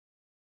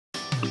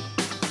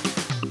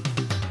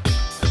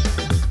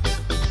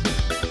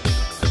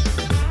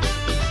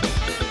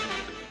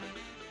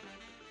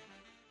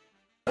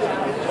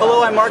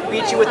Hello, I'm Mark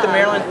Beachy with the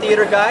Maryland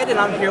Theater Guide, and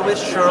I'm here with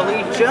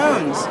Shirley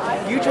Jones.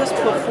 You just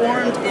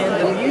performed in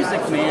The Music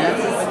Man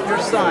with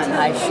your son.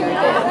 I sure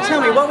did.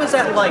 Tell me, what was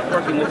that like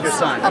working with your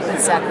son? Up in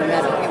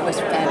Sacramento, it was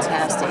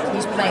fantastic.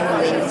 He's playing the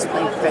lead, he's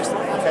playing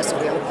Professor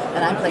Wheel,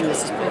 and I'm playing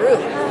Mrs. Peru.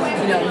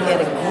 You know, we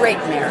had a great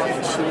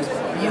marriage. She was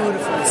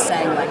beautiful and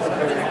sang like a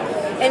bird.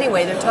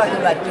 Anyway, they're talking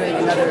about doing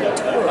another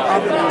tour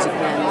of The Music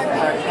Man with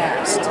our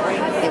cast.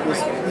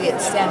 We had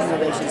standing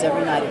ovations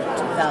every night of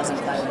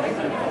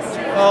 2,500.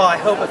 Oh, I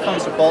hope it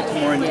comes to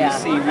Baltimore and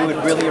D.C. We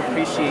would really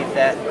appreciate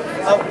that.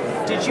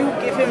 Did you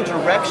give him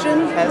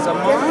direction as a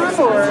mom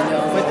or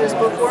with his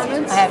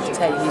performance? I have to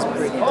tell you, he's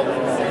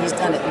brilliant. He's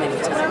done it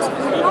many times.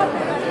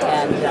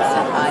 And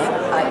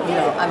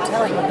I'm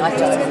telling you, not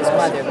just his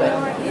mother, but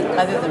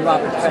other than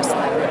Robert Preston,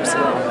 I've never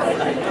seen him.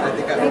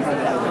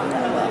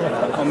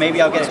 Well,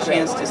 maybe I'll get a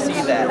chance to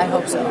see that. I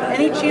hope so.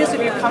 Any chance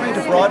of you coming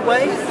to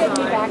Broadway?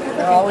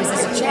 There always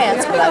is a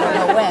chance, but I don't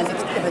know when.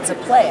 If it's a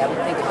play, I would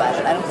think about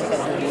it. I don't think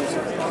I'd do a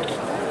musical.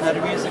 Not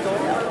a musical?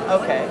 No.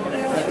 Okay.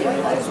 Maybe I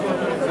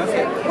would.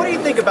 Okay. What do you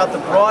think about the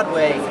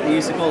Broadway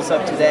musicals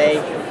of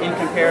today in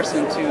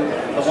comparison to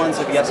the ones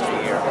of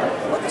yesteryear?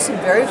 Well, there's some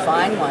very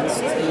fine ones,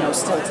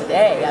 still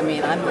today. I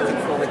mean, I'm looking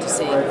forward to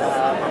seeing,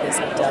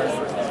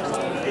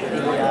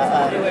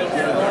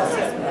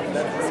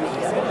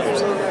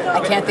 I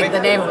can't think of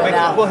the name of it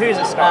now. Well, here's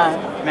a star.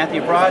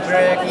 Matthew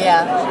Broderick.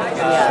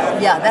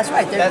 Yeah, that's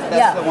right.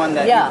 That's the one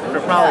that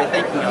you're probably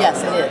thinking of.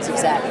 Yes, it is,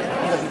 exactly.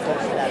 I'm looking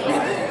forward to that.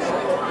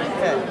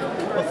 Okay.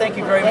 Well, thank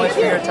you very much for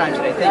your time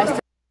today. Thank you.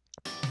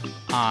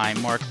 I'm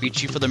Mark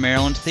Beachy for the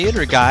Maryland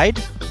Theater Guide.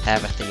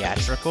 Have a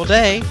theatrical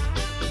day.